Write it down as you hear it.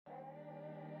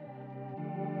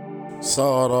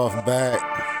Sawed off back.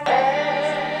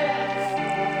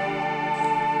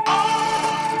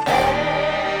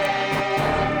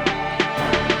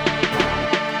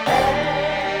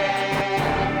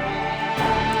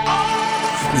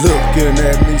 Looking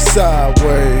at me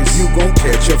sideways, you gon'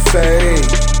 catch a fade.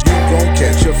 You gon'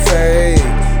 catch a fade.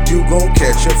 You gon'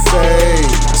 catch a fade.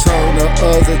 Turn the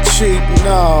other cheek,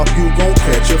 nah, you gon'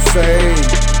 catch a fade.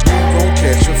 You gon'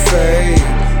 catch a fade.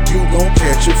 You gon'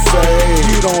 catch a fade.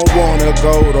 You don't wanna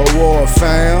go to war,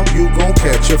 fam. You gon'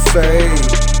 catch a fade.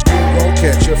 You gon'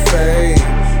 catch a fade.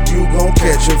 You gon'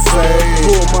 catch a fade.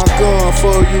 Pull my gun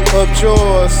for you up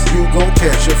yours. You gon'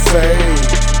 catch a fade.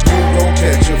 You gon'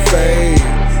 catch a fade.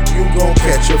 You gon'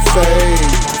 catch a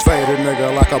fade. Fade a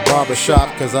nigga like a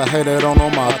barbershop, cause I hate it on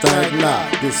my thing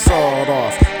not. Get sawed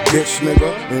off, bitch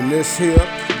nigga, in this here,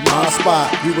 my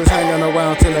spot. You was hanging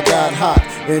around till it got hot,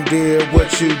 and did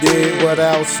what you did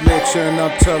without snitching.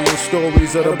 I'm telling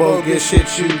stories of the bogus shit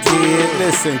you did.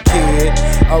 Listen kid,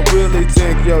 I really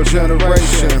think your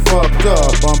generation fucked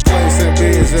up. I'm placing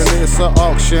bids and it's an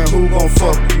auction, who gon'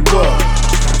 fuck you up?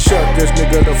 Shut this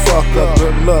nigga the fuck up,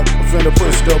 good luck. I'm finna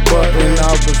push the button,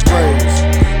 I was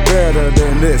raised better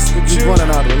than this. You running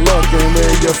out of luck and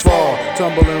then you fall,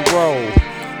 tumble and roll.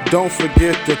 Don't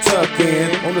forget to tuck in.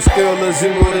 On the scale of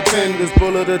 0 to 10, this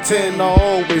bullet of 10 I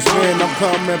always win. I'm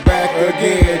coming back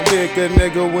again. Kick a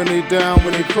nigga when he down,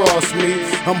 when he cross me.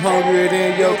 I'm hungrier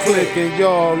than your clique and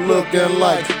y'all looking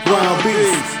like ground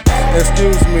beef.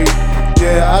 Excuse me.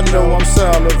 Yeah, I know I'm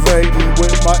salivating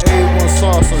with my A1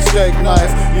 sauce and steak knife.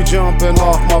 You jumping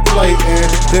off my plate and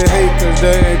they hate cause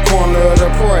they ain't corner to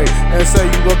prey and say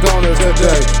you a goner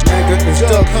today. Nigga, it's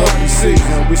duck hunting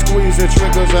season. We squeezing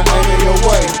triggers and aiming your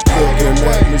way. Looking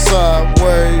at me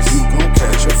sideways. You gon'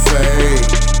 catch a fade.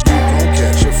 You gon'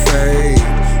 catch a fade.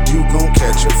 You gon'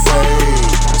 catch a fade.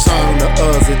 Turn the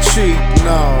other cheek,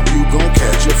 nah. You gon'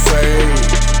 catch a fade.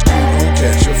 You gon'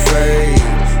 catch a fade.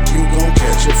 You gon'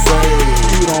 catch a fade.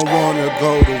 You don't wanna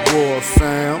go to war,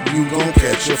 fam. You gon'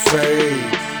 catch a fade.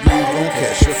 You gon'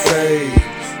 catch a fade.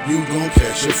 You gon'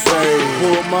 catch a fade.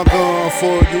 Pull my gun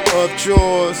for you up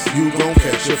yours. You gon'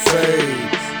 catch a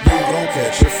fade. You gon'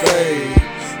 catch a fade.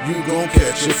 You gon'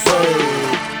 catch a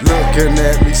fade. Looking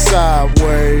at me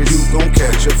sideways. You gon'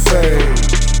 catch a fade.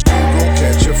 You gon'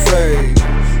 catch a fade.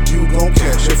 You gon'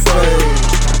 catch a fade.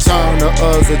 Turn the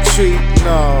other cheek,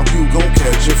 nah. You gon'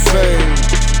 catch a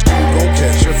fade. You gon'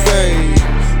 catch a fade.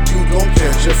 You gon'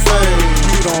 catch a fade.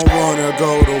 You don't wanna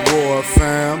go to war,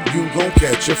 fam. You gon'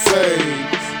 catch a fade.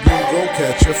 You gon'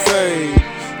 catch a fade.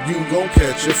 You gon'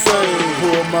 catch a fade.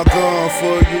 Pull my gun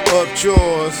for you up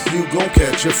yours. You gon'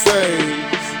 catch a fade.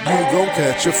 You gon'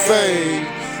 catch a fade.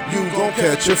 You gon'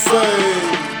 catch a fade.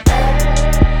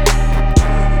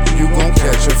 You gon'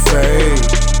 catch a fade.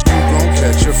 You gon'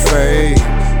 catch a fade.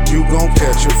 You gon'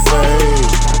 catch a fade.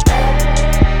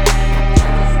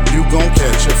 You gon'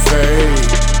 catch a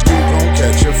fade. You gon'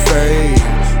 catch a fade.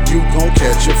 You gon'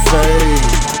 catch a fade.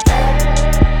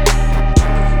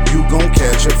 You gon'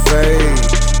 catch a fade.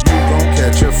 You gon'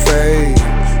 catch a fade.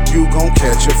 You gon'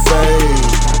 catch a fade.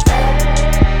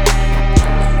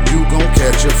 You gon'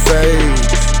 catch a fade.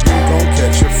 You gon'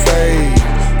 catch a fade.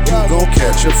 You gon'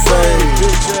 catch a fade.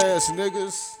 Bitch ass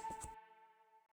niggas.